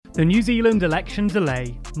The New Zealand election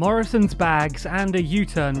delay, Morrisons bags and a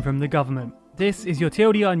U-turn from the government. This is your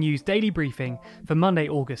TLDR News daily briefing for Monday,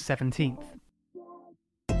 August 17th.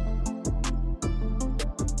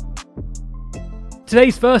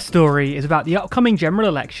 Today's first story is about the upcoming general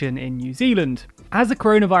election in New Zealand. As the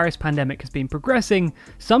coronavirus pandemic has been progressing,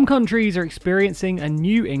 some countries are experiencing a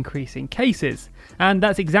new increase in cases, and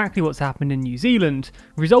that's exactly what's happened in New Zealand,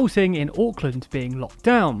 resulting in Auckland being locked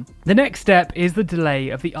down. The next step is the delay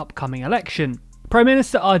of the upcoming election. Prime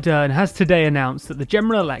Minister Ardern has today announced that the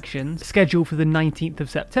general election, scheduled for the 19th of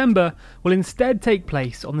September, will instead take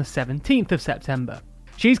place on the 17th of September.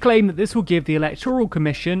 She's claimed that this will give the Electoral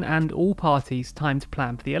Commission and all parties time to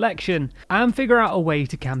plan for the election and figure out a way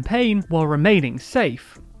to campaign while remaining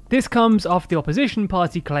safe. This comes after the opposition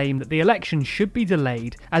party claimed that the election should be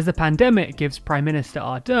delayed as the pandemic gives Prime Minister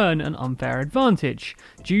Ardern an unfair advantage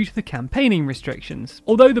due to the campaigning restrictions.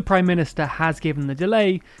 Although the Prime Minister has given the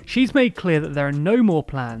delay, she's made clear that there are no more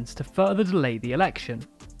plans to further delay the election.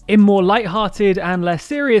 In more light-hearted and less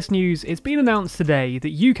serious news, it's been announced today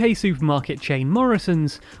that UK supermarket chain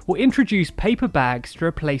Morrisons will introduce paper bags to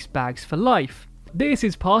replace bags for life. This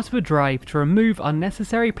is part of a drive to remove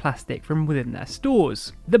unnecessary plastic from within their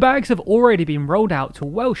stores. The bags have already been rolled out to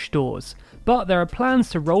Welsh stores, but there are plans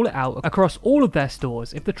to roll it out across all of their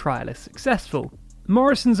stores if the trial is successful.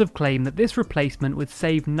 Morrisons have claimed that this replacement would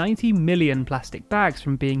save 90 million plastic bags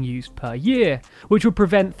from being used per year, which would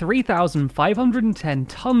prevent 3,510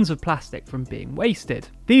 tonnes of plastic from being wasted.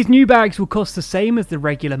 These new bags will cost the same as the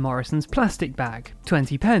regular Morrisons plastic bag,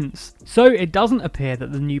 20 pence, so it doesn't appear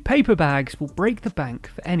that the new paper bags will break the bank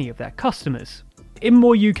for any of their customers. In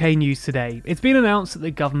more UK news today, it's been announced that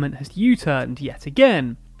the government has U-turned yet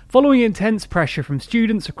again. Following intense pressure from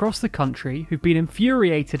students across the country who've been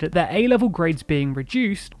infuriated at their A-level grades being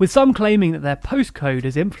reduced, with some claiming that their postcode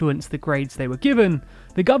has influenced the grades they were given,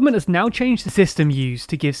 the government has now changed the system used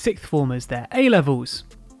to give sixth formers their A-levels.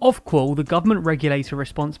 Ofqual, the government regulator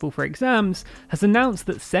responsible for exams, has announced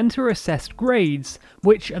that centre-assessed grades,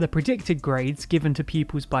 which are the predicted grades given to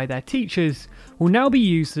pupils by their teachers, will now be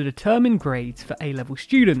used to determine grades for A-level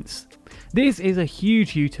students. This is a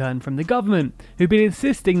huge U-turn from the government, who've been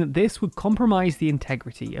insisting that this would compromise the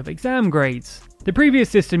integrity of exam grades. The previous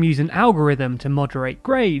system used an algorithm to moderate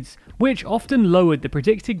grades, which often lowered the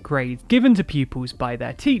predicted grades given to pupils by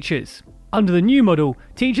their teachers. Under the new model,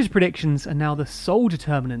 teachers' predictions are now the sole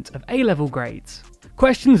determinant of A-level grades.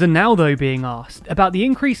 Questions are now though being asked about the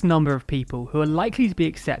increased number of people who are likely to be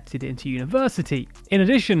accepted into university. In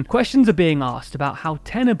addition, questions are being asked about how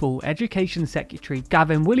tenable Education Secretary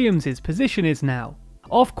Gavin Williams' position is now.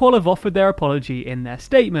 Ofqual have offered their apology in their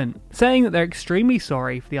statement, saying that they're extremely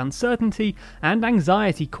sorry for the uncertainty and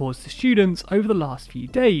anxiety caused to students over the last few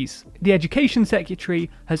days. The Education Secretary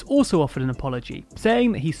has also offered an apology,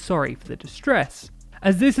 saying that he's sorry for the distress.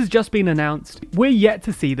 As this has just been announced, we're yet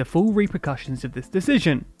to see the full repercussions of this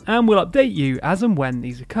decision, and we'll update you as and when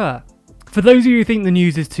these occur. For those of you who think the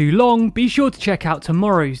news is too long, be sure to check out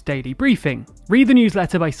tomorrow's daily briefing. Read the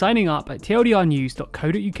newsletter by signing up at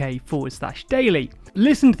tldrnews.co.uk/daily.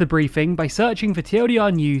 Listen to the briefing by searching for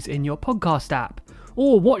TLDR News in your podcast app,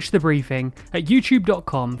 or watch the briefing at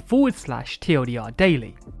youtube.com/TLDR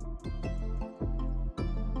Daily.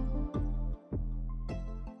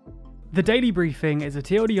 The Daily Briefing is a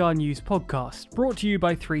TLDR News podcast brought to you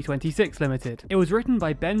by 326 Limited. It was written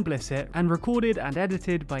by Ben Blissett and recorded and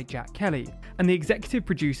edited by Jack Kelly, and the executive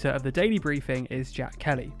producer of the Daily Briefing is Jack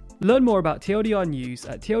Kelly. Learn more about TLDR News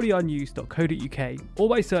at tldrnews.co.uk or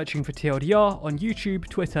by searching for TLDR on YouTube,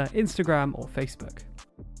 Twitter, Instagram or Facebook.